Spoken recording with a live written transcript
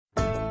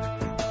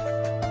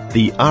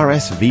The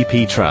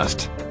RSVP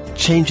Trust,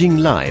 changing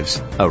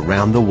lives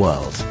around the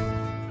world.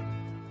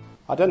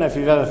 I don't know if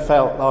you've ever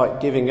felt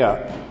like giving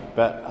up,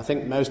 but I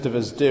think most of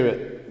us do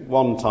at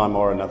one time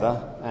or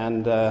another.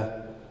 And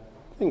I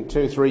think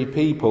 2 or 3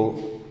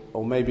 people,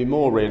 or maybe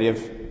more really,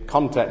 have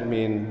contacted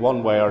me in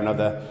one way or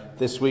another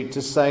this week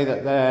to say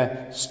that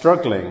they're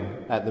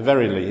struggling at the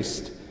very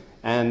least,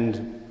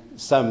 and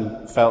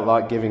some felt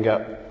like giving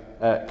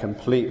up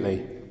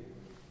completely.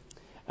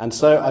 And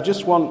so I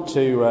just want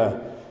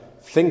to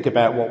think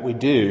about what we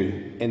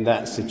do in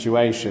that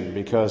situation,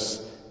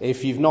 because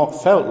if you've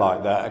not felt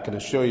like that, I can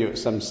assure you at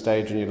some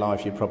stage in your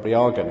life you probably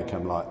are going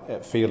to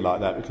feel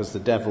like that, because the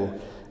devil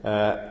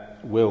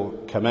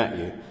will come at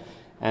you.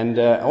 And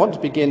I want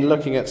to begin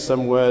looking at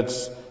some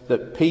words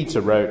that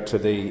Peter wrote to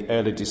the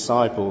early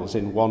disciples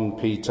in 1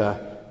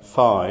 Peter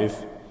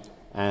 5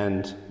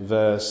 and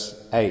verse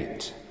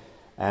 8.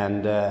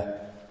 And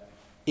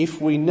if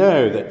we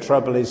know that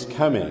trouble is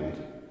coming,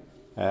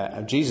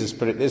 Jesus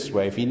put it this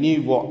way: if he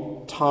knew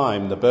what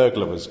time the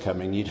burglar was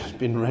coming, you'd have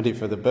been ready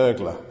for the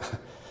burglar.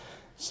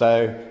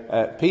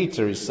 So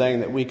Peter is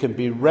saying that we can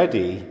be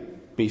ready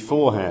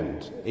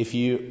beforehand. If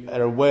you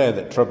are aware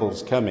that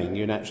trouble's coming,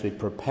 you can actually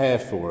prepare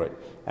for it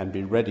and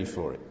be ready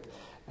for it.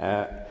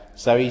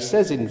 So he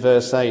says in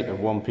verse 8 of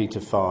 1 Peter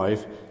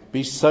 5,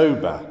 be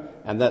sober.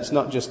 And that's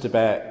not just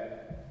about,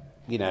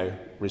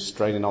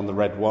 restraining on the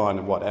red wine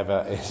and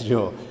whatever is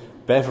your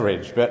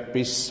beverage, but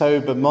be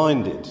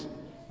sober-minded.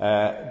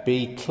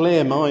 Be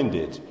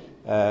clear-minded.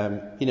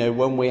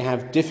 When we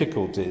have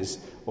difficulties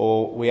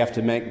or we have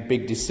to make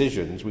big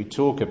decisions, we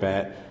talk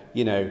about,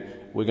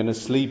 we're going to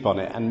sleep on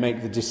it and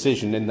make the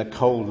decision in the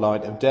cold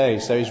light of day.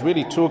 So he's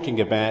really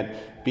talking about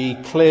be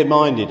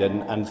clear-minded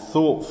and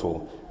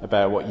thoughtful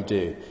about what you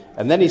do.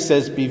 And then he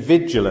says be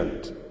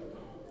vigilant,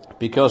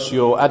 because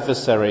your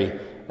adversary,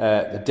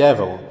 the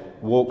devil,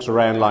 walks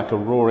around like a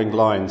roaring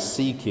lion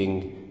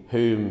seeking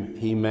whom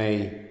he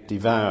may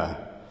devour.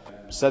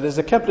 So there's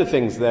a couple of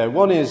things there.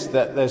 One is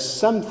that there's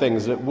some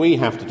things that we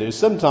have to do.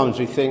 Sometimes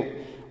we think,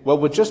 well,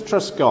 we'll just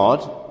trust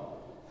God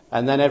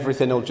and then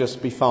everything will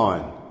just be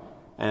fine.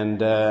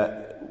 And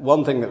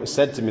one thing that was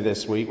said to me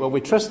this week, well,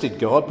 we trusted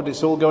God, but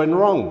it's all going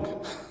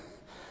wrong.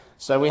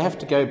 So we have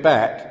to go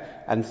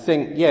back and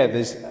think,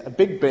 there's a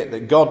big bit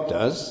that God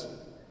does,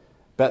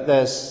 but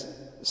there's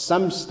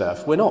some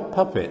stuff, we're not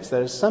puppets,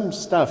 there's some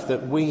stuff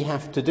that we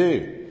have to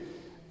do.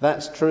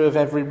 That's true of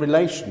every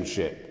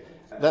relationship.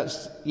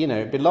 That's,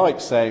 it'd be like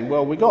saying,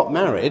 well, we got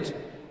married,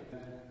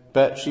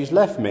 but she's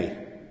left me.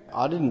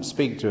 I didn't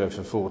speak to her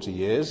for 40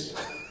 years.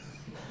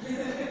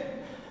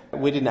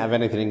 We didn't have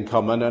anything in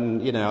common,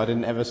 and, I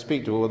didn't ever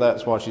speak to her. Well,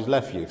 that's why she's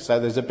left you. So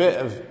there's a bit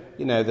of,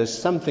 there's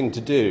something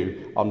to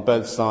do on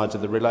both sides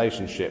of the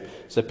relationship.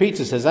 So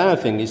Peter says our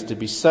thing is to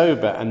be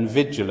sober and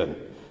vigilant.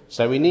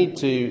 So we need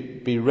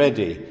to be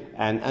ready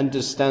and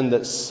understand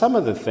that some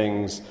of the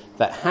things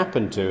that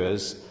happen to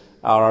us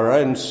are our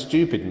own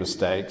stupid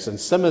mistakes, and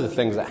some of the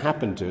things that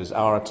happen to us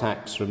are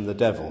attacks from the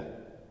devil.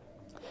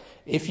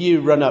 If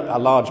you run up a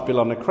large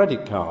bill on a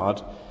credit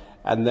card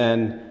and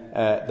then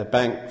the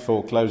bank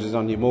forecloses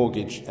on your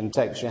mortgage and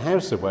takes your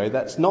house away,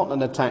 that's not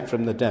an attack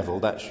from the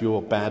devil, that's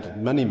your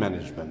bad money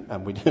management,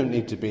 and we don't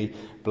need to be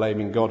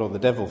blaming God or the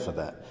devil for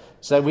that.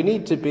 So we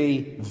need to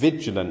be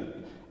vigilant.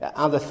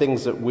 Other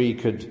things that we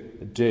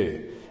could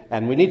do.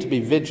 And we need to be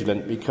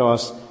vigilant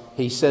because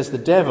he says the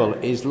devil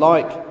is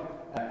like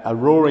a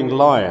roaring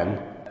lion.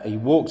 He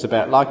walks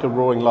about like a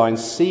roaring lion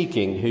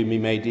seeking whom he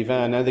may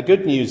devour. Now the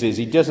good news is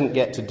he doesn't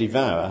get to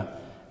devour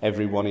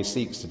everyone he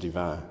seeks to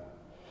devour.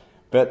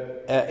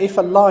 But if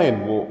a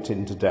lion walked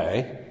in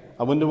today,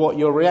 I wonder what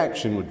your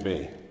reaction would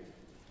be.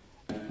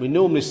 We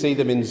normally see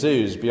them in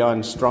zoos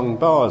behind strong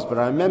bars, but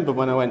I remember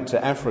when I went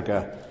to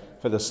Africa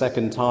for the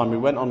second time, we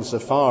went on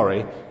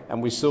safari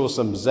and we saw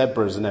some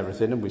zebras and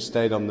everything, and we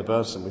stayed on the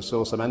bus and we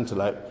saw some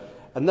antelope.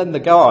 And then the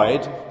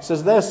guide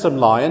says, there's some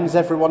lions,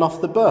 everyone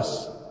off the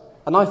bus.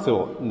 And I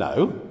thought,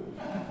 no,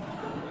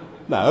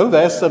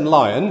 there's some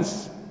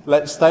lions,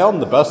 let's stay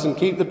on the bus and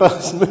keep the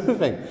bus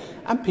moving.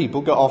 And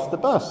people got off the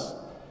bus.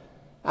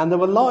 And there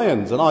were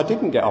lions, and I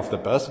didn't get off the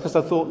bus because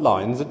I thought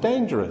lions are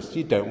dangerous.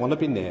 You don't want to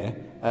be near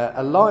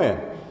a lion.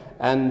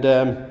 And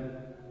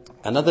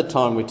another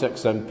time we took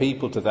some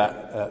people to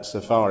that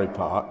safari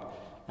park,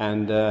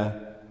 and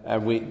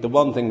the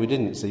one thing we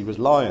didn't see was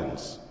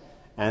lions.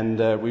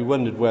 And we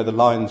wondered where the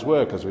lions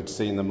were because we'd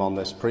seen them on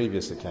this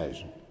previous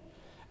occasion.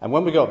 And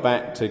when we got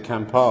back to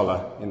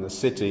Kampala in the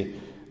city,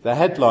 the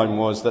headline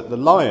was that the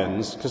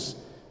lions, because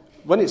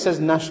when it says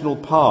national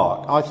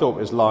park, I thought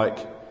it was like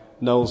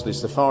Knowsley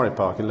Safari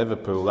Park in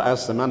Liverpool that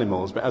has some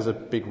animals but has a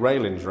big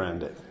railings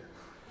around it.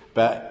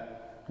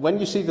 But when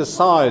you see the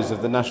size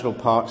of the national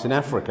parks in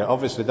Africa,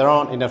 obviously there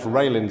aren't enough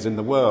railings in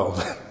the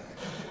world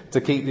to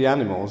keep the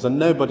animals, and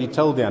nobody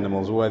told the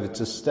animals where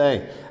to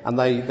stay, and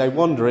they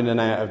wander in and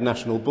out of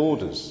national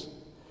borders.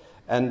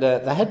 And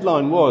the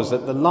headline was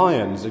that the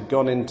lions had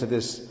gone into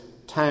this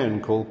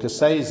town called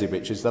Kasese,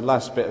 which is the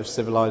last bit of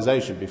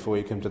civilization before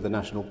you come to the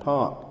national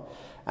park.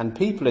 And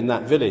people in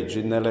that village,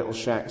 in their little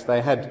shacks,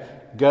 they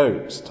had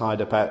goats tied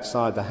up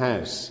outside the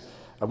house.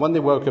 And when they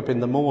woke up in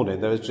the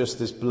morning, there was just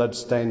this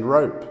blood-stained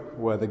rope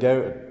where the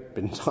goat had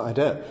been tied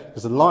up,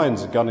 because the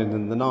lions had gone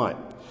in the night.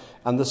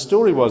 And the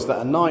story was that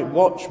a night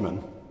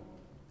watchman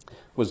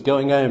was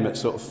going home at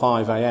sort of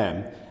 5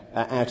 a.m.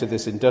 Out of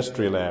this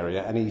industrial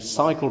area, and he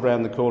cycled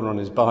round the corner on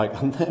his bike,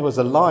 and there was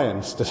a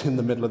lion stood in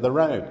the middle of the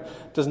road.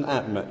 Doesn't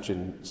happen much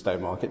in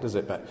Stowmarket, does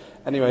it? But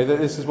anyway,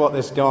 this is what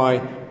this guy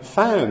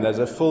found. There's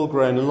a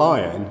full-grown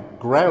lion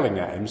growling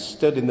at him,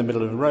 stood in the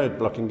middle of the road,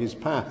 blocking his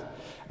path.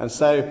 And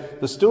so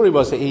the story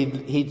was that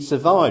he'd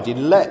survived. He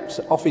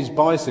leapt off his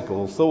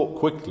bicycle, thought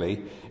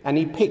quickly, and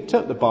he picked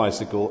up the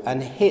bicycle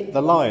and hit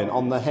the lion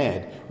on the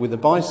head with the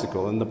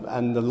bicycle,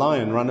 and the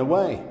lion ran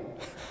away.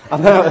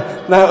 And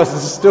that was the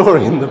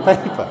story in the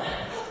paper.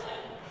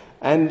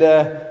 And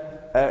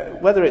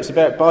whether it's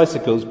about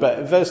bicycles,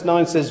 but verse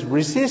 9 says,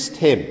 resist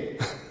him.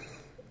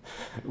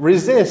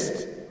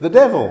 Resist the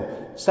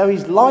devil. So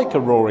he's like a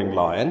roaring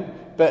lion,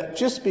 but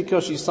just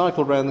because you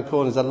cycle round the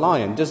corner as a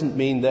lion doesn't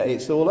mean that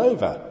it's all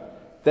over.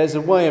 There's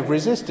a way of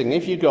resisting.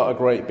 If you've got a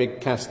great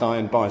big cast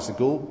iron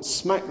bicycle,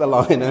 smack the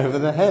lion over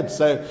the head.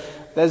 So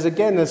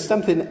there's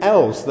something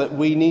else that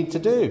we need to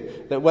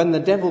do. That when the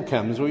devil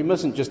comes, we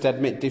mustn't just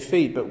admit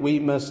defeat, but we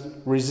must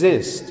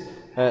resist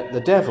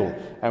the devil.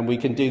 And we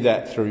can do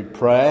that through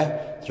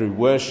prayer, through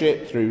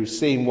worship, through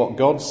seeing what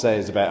God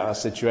says about our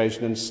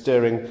situation and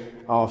stirring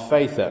our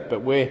faith up.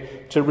 But we're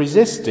to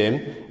resist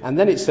him. And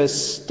then it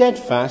says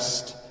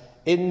steadfast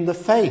in the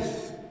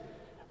faith.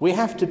 We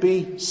have to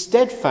be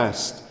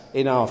steadfast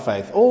in our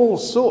faith. All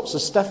sorts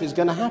of stuff is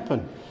going to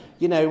happen.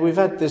 You know, we've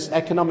had this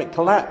economic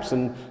collapse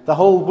and the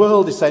whole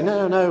world is saying,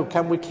 no,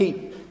 can we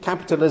keep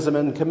capitalism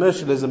and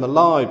commercialism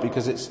alive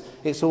because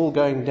it's all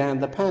going down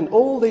the pan.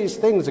 All these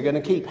things are going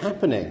to keep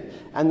happening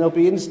and there'll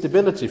be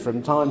instability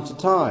from time to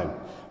time.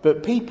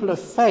 But people of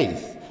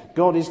faith,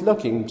 God is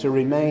looking to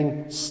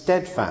remain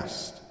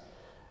steadfast.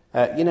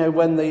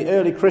 When the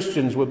early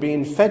Christians were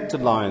being fed to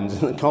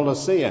lions in the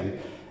Colosseum,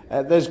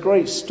 there's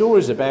great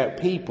stories about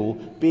people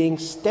being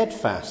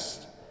steadfast.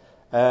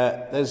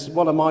 There's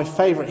one of my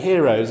favourite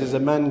heroes is a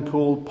man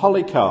called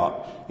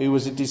Polycarp, who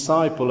was a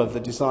disciple of the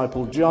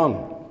disciple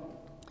John.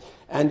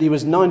 And he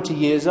was 90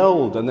 years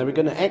old, and they were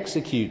going to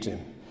execute him.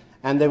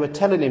 And they were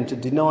telling him to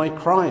deny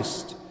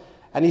Christ.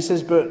 And he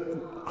says,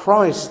 but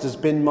Christ has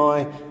been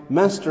my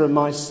master and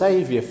my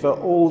saviour for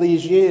all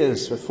these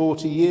years, for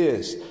 40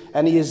 years.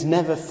 And he has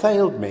never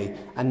failed me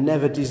and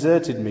never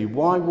deserted me.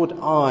 Why would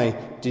I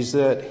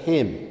desert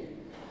him?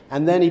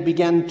 And then he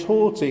began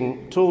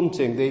taunting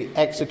the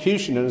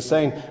executioner and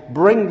saying,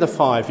 bring the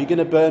fire. If you're going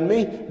to burn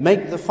me,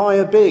 make the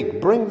fire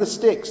big. Bring the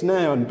sticks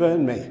now and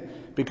burn me,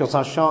 because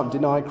I shan't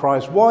deny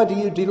Christ. Why do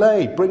you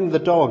delay? Bring the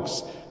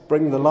dogs,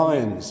 bring the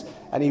lions.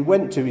 And he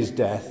went to his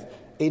death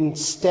in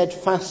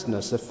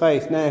steadfastness of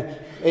faith. Now,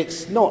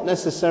 it's not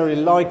necessarily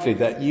likely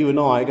that you and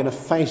I are going to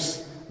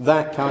face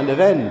that kind of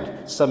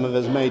end. Some of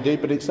us may do,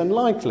 but it's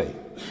unlikely.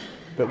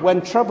 But when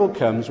trouble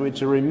comes, we're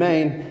to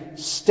remain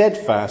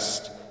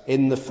steadfast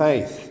in the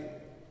faith.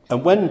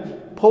 And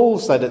when Paul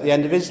said at the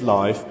end of his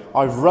life,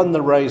 I've run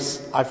the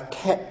race, I've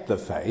kept the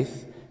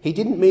faith, he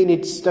didn't mean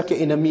he'd stuck it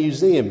in a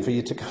museum for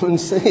you to go and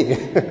see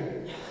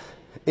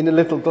in a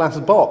little glass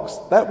box.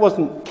 That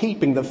wasn't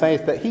keeping the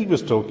faith that he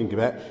was talking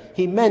about.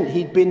 He meant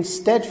he'd been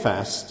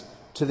steadfast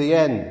to the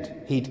end.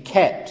 He'd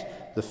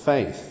kept the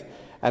faith.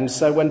 And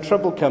so when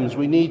trouble comes,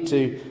 we need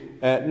to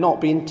not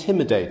be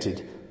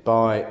intimidated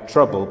by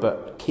trouble,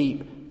 but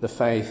keep the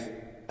faith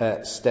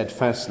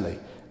steadfastly,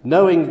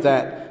 knowing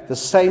that the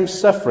same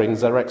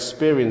sufferings are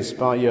experienced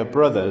by your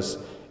brothers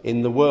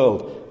in the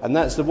world. And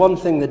that's the one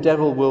thing the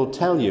devil will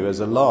tell you as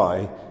a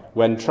lie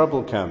when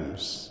trouble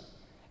comes,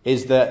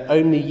 is that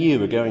only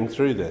you are going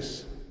through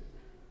this.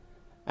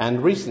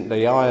 And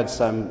recently I had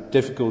some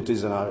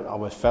difficulties and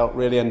I felt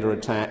really under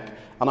attack,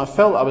 and I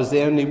felt I was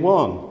the only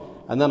one.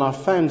 And then I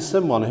found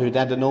someone who'd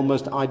had an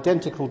almost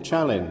identical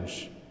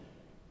challenge,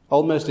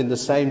 almost in the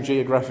same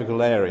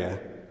geographical area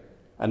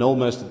and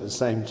almost at the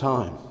same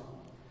time.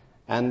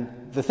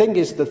 And the thing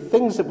is, the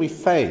things that we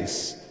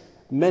face,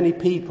 many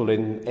people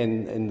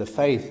in the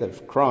faith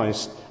of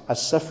Christ are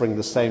suffering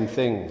the same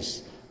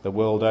things the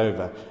world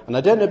over. And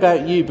I don't know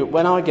about you, but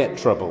when I get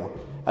trouble,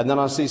 and then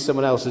I see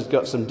someone else who's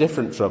got some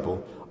different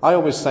trouble, I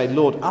always say,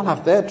 Lord, I'll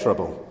have their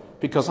trouble,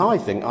 because I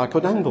think I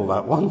could handle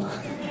that one.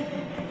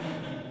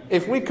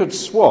 If we could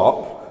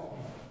swap,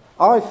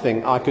 I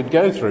think I could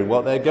go through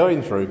what they're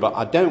going through, but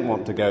I don't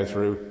want to go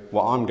through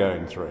what I'm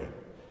going through.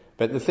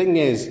 But the thing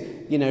is,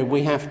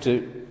 we have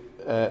to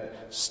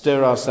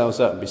stir ourselves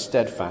up and be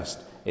steadfast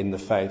in the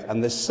faith.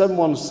 And there's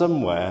someone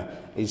somewhere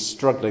is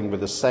struggling with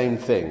the same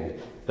thing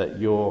that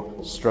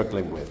you're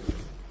struggling with.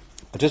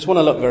 I just want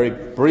to look very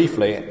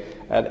briefly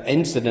at an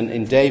incident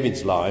in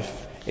David's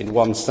life in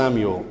 1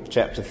 Samuel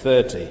chapter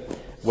 30,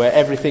 where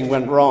everything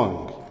went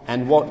wrong,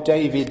 and what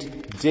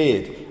David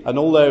did. And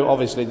although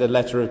obviously the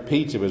letter of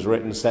Peter was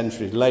written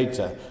centuries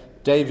later,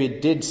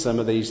 David did some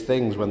of these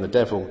things when the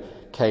devil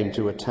came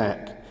to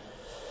attack.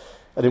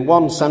 And in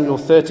 1 Samuel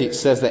 30 it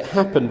says that it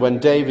happened when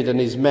David and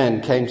his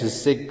men came to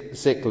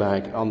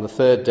Ziklag on the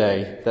third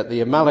day that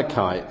the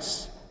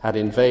Amalekites had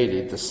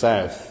invaded the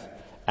south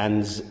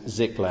and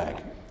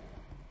Ziklag,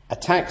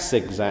 attacked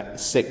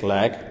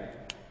Ziklag,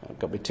 I've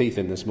got my teeth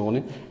in this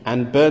morning,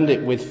 and burned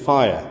it with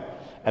fire,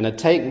 and had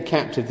taken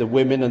captive the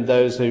women and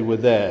those who were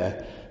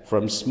there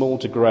from small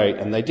to great,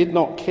 and they did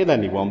not kill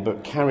anyone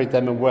but carried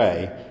them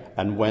away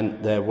and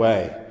went their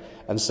way.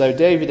 And so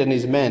David and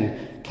his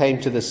men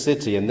came to the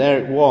city, and there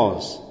it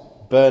was,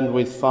 burned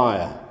with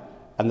fire,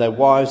 and their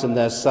wives and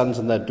their sons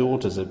and their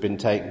daughters had been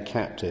taken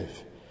captive.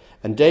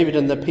 And David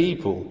and the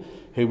people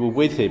who were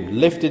with him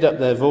lifted up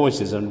their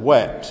voices and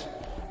wept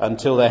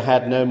until they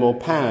had no more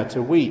power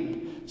to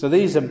weep. So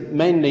these are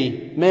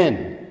mainly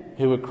men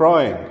who are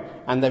crying,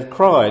 and they've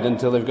cried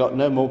until they've got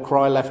no more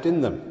cry left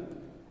in them.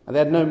 And they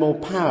had no more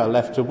power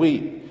left to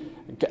weep.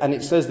 And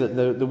it says that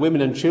the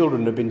women and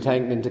children have been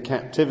taken into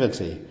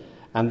captivity,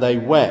 and they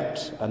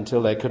wept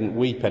until they couldn't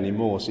weep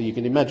anymore. So you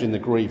can imagine the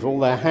grief. All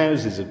their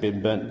houses had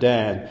been burnt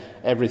down,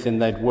 everything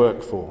they'd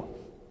worked for.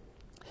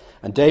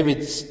 And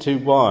David's two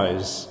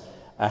wives,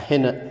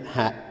 Ahinoam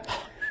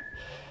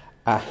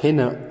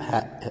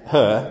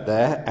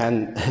there,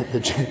 and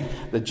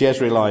the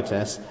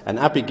Jezreelitess, and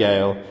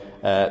Abigail,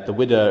 the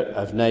widow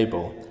of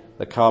Nabal,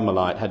 the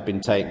Carmelite, had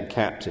been taken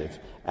captive.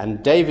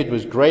 And David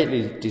was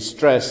greatly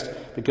distressed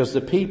because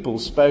the people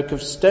spoke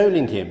of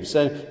stoning him.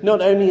 So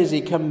not only has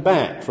he come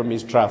back from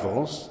his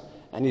travels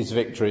and his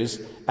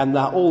victories, and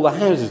that all the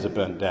houses are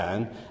burnt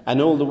down, and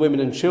all the women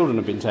and children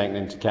have been taken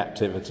into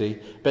captivity,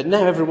 but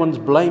now everyone's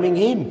blaming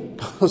him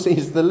because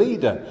he's the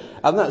leader.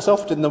 And that's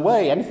often the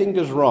way. Anything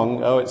goes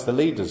wrong, it's the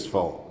leader's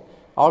fault.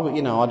 I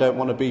don't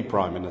want to be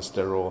Prime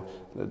Minister or,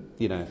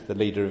 the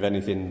leader of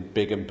anything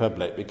big and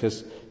public,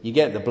 because you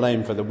get the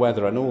blame for the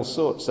weather and all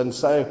sorts. And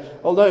so,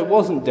 although it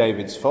wasn't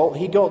David's fault,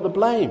 he got the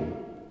blame.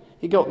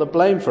 He got the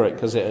blame for it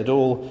because it had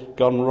all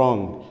gone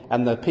wrong.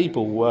 And the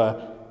people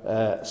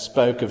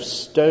spoke of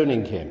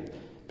stoning him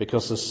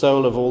because the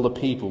soul of all the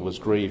people was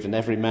grieved, and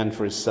every man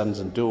for his sons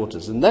and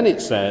daughters. And then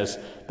it says,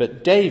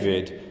 but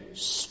David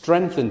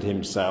strengthened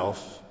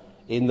himself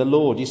in the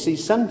Lord. You see,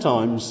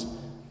 sometimes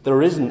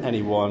there isn't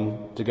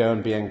anyone to go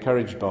and be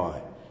encouraged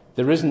by.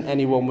 There isn't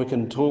anyone we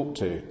can talk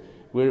to.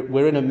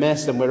 We're in a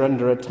mess and we're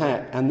under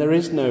attack, and there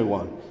is no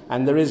one,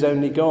 and there is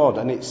only God.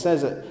 And it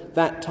says at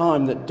that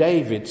time that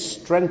David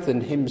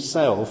strengthened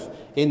himself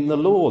in the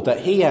Lord, that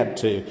he had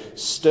to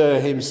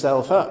stir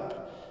himself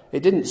up.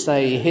 It didn't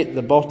say he hit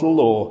the bottle,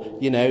 or,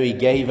 he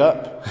gave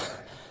up,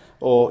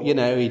 or,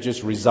 he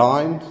just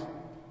resigned.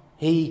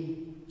 He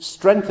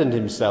strengthened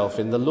himself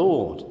in the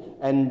Lord.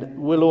 And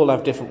we'll all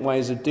have different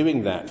ways of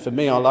doing that. For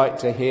me, I like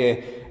to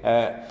hear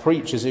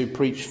preachers who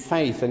preach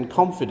faith and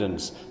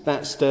confidence.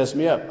 That stirs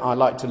me up. I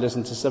like to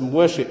listen to some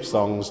worship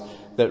songs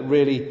that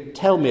really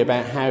tell me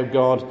about how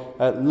God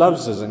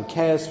loves us and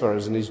cares for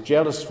us and is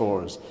jealous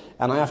for us.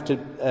 And I have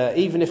to,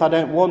 even if I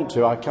don't want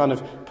to, I kind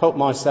of put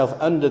myself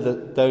under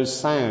those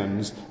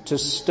sounds to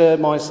stir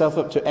myself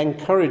up, to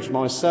encourage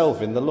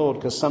myself in the Lord,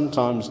 because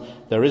sometimes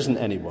there isn't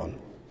anyone.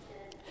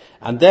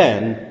 And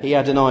then he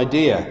had an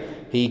idea.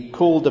 He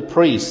called a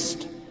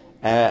priest,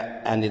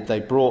 and they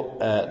brought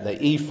the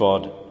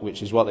ephod,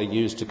 which is what they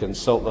used to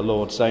consult the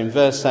Lord. So in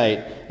verse 8,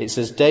 it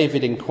says,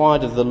 David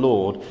inquired of the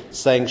Lord,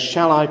 saying,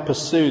 shall I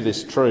pursue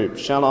this troop?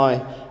 Shall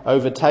I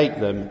overtake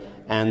them?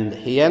 And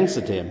he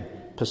answered him,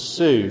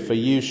 pursue, for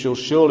you shall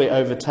surely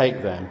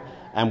overtake them,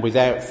 and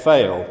without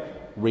fail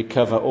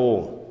recover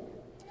all.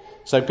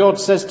 So God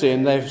says to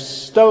him, they've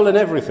stolen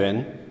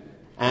everything,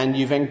 and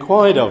you've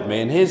inquired of me,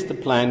 and here's the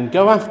plan.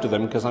 Go after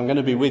them, because I'm going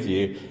to be with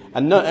you.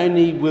 And not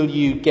only will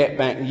you get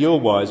back your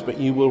wives, but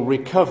you will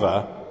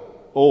recover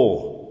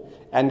all.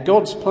 And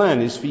God's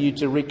plan is for you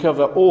to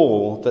recover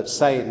all that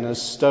Satan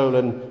has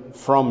stolen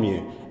from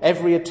you.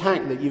 Every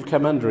attack that you've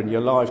come under in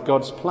your life,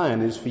 God's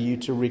plan is for you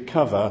to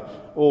recover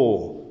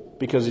all,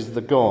 because he's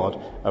the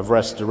God of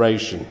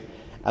restoration.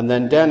 And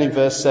then down in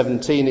verse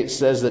 17 it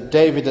says that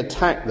David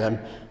attacked them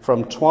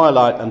from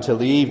twilight until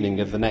the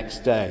evening of the next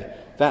day.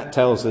 That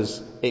tells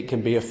us it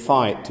can be a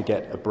fight to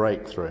get a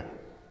breakthrough.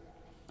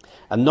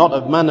 And not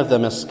a man of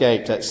them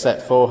escaped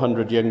except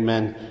 400 young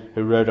men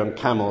who rode on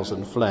camels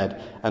and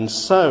fled. And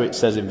so, it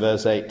says in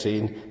verse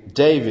 18,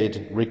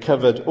 David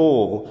recovered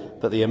all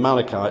that the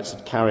Amalekites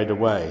had carried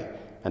away.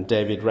 And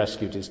David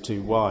rescued his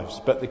two wives.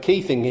 But the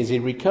key thing is he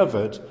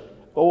recovered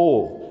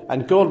all.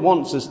 And God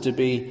wants us to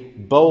be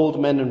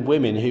bold men and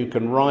women who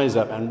can rise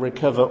up and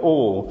recover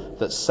all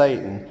that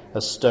Satan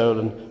has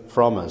stolen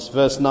from us.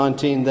 Verse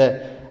 19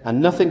 there,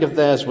 and nothing of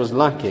theirs was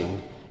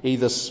lacking,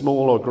 either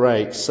small or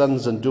great,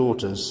 sons and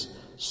daughters,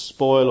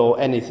 spoil or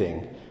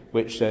anything,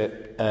 which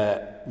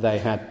they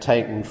had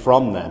taken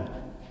from them.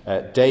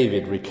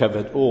 David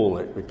recovered all.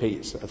 It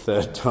repeats a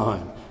third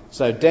time.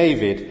 So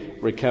David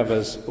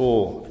recovers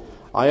all.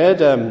 I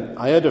heard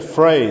a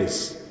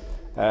phrase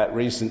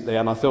recently,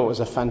 and I thought it was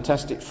a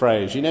fantastic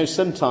phrase.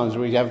 Sometimes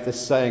we have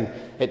this saying,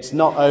 it's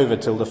not over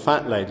till the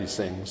fat lady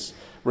sings,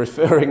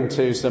 referring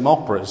to some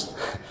operas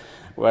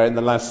where in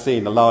the last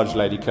scene a large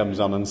lady comes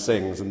on and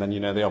sings, and then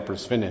the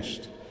opera's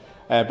finished.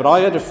 But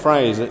I heard a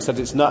phrase that said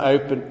it's not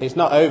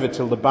over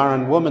till the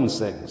barren woman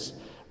sings,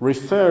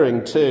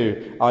 referring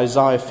to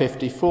Isaiah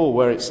 54,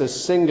 where it says,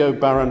 "Sing, O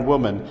barren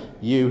woman,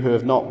 you who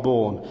have not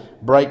borne.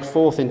 Break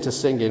forth into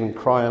singing and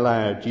cry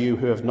aloud, you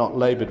who have not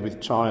laboured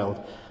with child.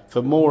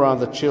 For more are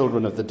the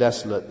children of the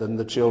desolate than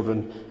the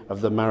children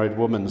of the married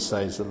woman,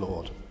 says the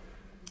Lord."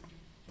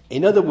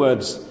 In other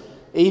words,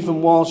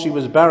 even while she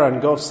was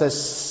barren, God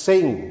says,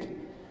 sing.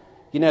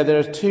 There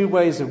are two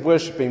ways of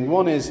worshipping.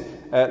 One is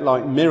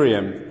like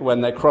Miriam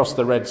when they crossed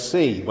the Red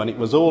Sea. When it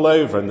was all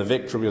over and the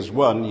victory was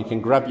won, you can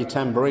grab your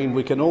tambourine.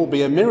 We can all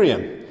be a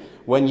Miriam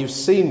when you've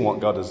seen what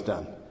God has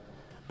done.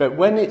 But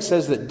when it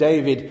says that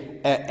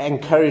David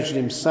encouraged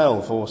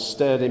himself or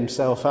stirred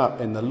himself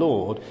up in the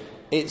Lord,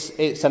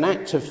 it's an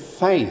act of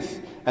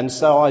faith. And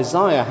so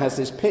Isaiah has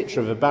this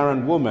picture of a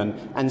barren woman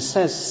and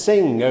says,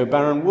 "Sing, O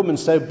barren woman."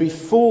 So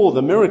before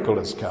the miracle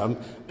has come,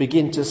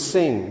 begin to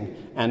sing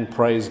and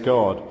praise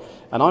God.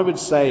 And I would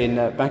say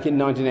back in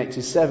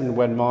 1987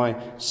 when my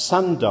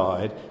son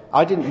died,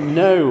 I didn't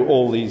know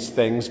all these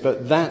things,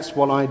 but that's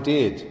what I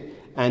did.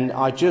 And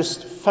I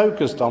just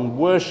focused on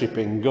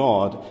worshipping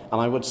God. And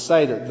I would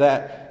say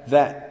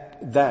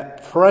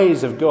that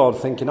praise of God,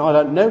 thinking, I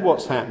don't know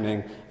what's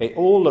happening. It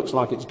all looks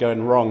like it's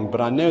going wrong,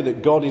 but I know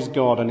that God is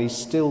God and he's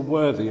still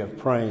worthy of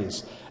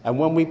praise. And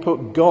when we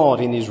put God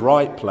in his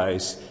right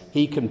place,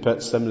 he can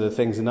put some of the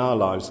things in our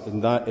lives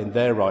in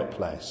their right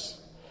place.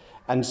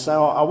 And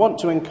so I want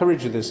to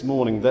encourage you this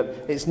morning that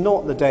it's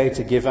not the day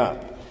to give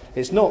up.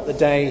 It's not the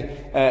day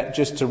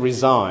just to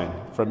resign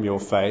from your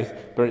faith,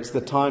 but it's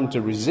the time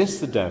to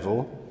resist the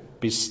devil,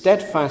 be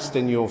steadfast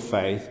in your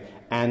faith,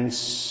 and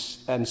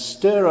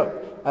stir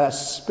up a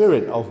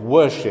spirit of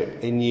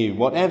worship in you.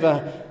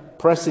 Whatever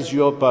presses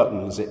your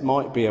buttons, it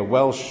might be a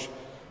Welsh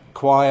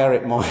choir,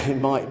 it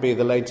might be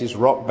the latest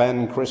rock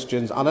band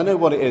Christians, I don't know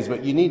what it is,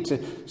 but you need to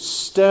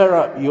stir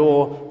up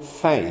your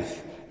faith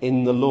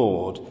in the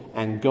Lord,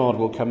 and God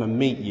will come and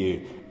meet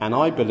you. And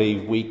I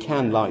believe we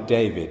can, like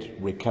David,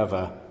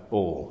 recover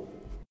all.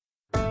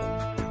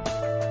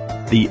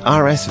 The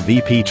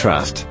RSVP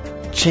Trust,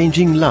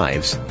 changing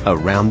lives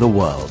around the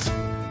world.